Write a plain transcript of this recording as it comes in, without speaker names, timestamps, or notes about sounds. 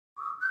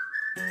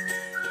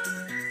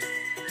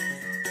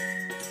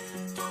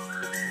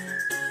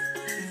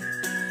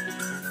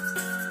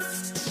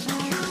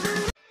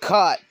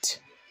Cut.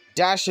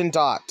 Dash and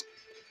dot.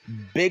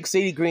 Big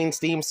City Green's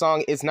theme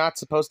song is not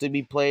supposed to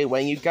be played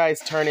when you guys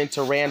turn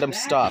into random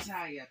stuff.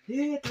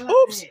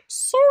 Oops,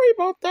 sorry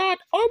about that.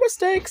 Our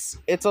mistakes.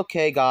 It's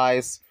okay,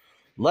 guys.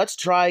 Let's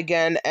try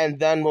again, and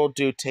then we'll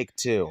do take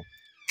 2.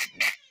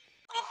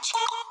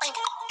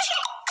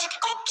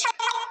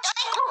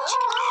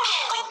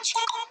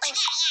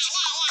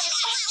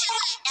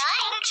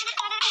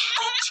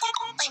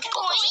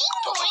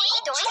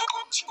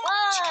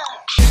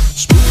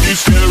 Spooky,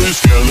 scary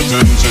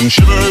skeletons and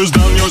shivers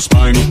down your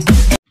spine.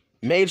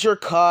 Major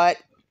cut.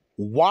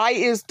 Why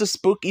is the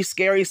Spooky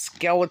Scary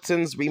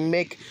Skeletons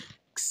remix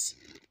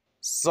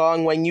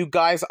song when you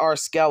guys are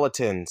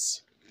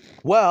skeletons?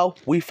 Well,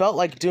 we felt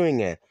like doing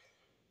it.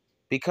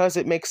 Because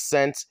it makes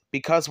sense,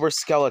 because we're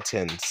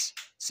skeletons.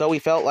 So we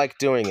felt like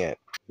doing it.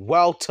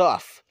 Well,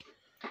 tough.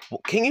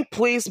 Can you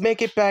please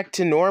make it back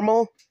to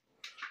normal?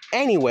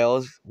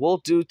 Anyways, we'll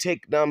do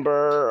take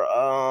number,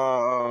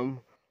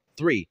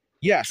 3.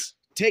 Yes,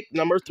 take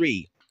number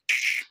 3.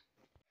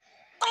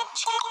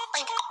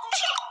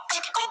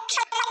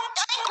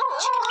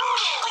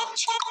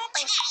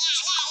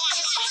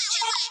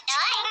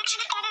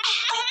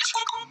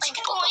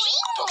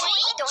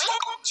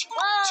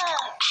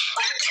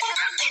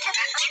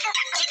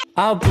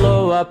 I'll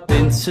blow up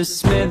into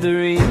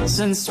smithereens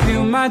and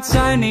spew my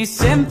tiny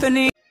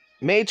symphony.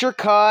 Major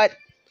cut.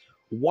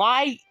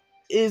 Why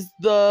is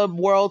the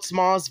world's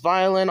smallest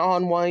violin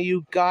on one of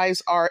you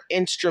guys are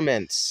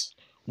instruments?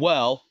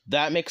 Well,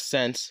 that makes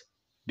sense.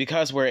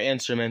 Because we're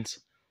instruments.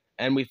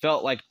 And we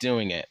felt like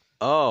doing it.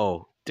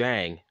 Oh,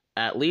 dang.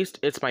 At least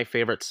it's my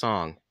favorite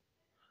song.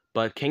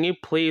 But can you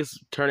please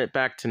turn it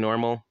back to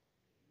normal?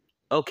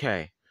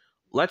 Okay.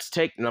 Let's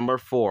take number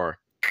 4.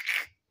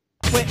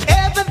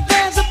 Wherever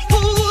there's a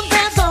pool,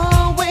 there's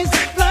always a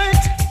flirt.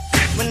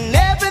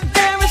 Whenever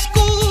there is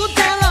school,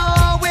 there'll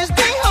always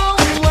be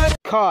homework.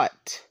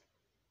 Cut.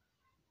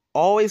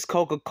 Always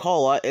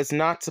Coca-Cola is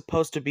not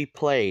supposed to be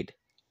played.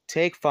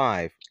 Take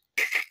 5.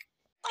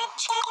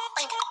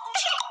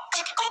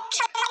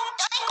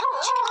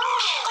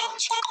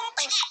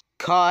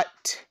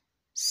 Cut.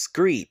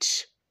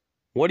 Screech.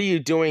 What are you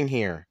doing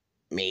here?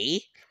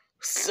 Me?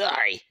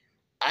 Sorry.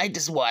 I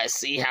just want to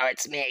see how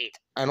it's made.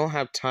 I don't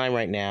have time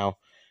right now.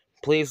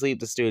 Please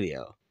leave the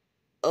studio.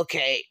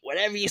 Okay,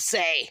 whatever you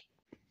say.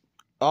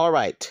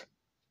 Alright.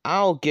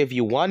 I'll give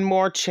you one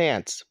more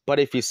chance, but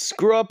if you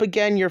screw up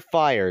again, you're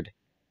fired.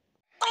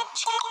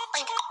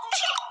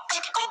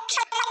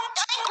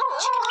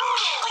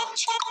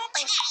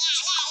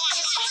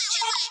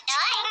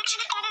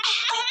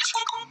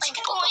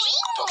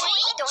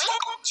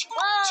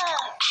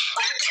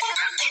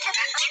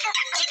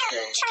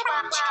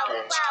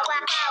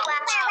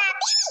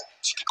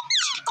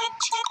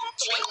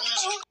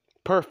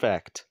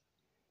 Perfect.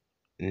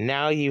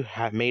 Now you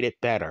have made it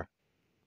better.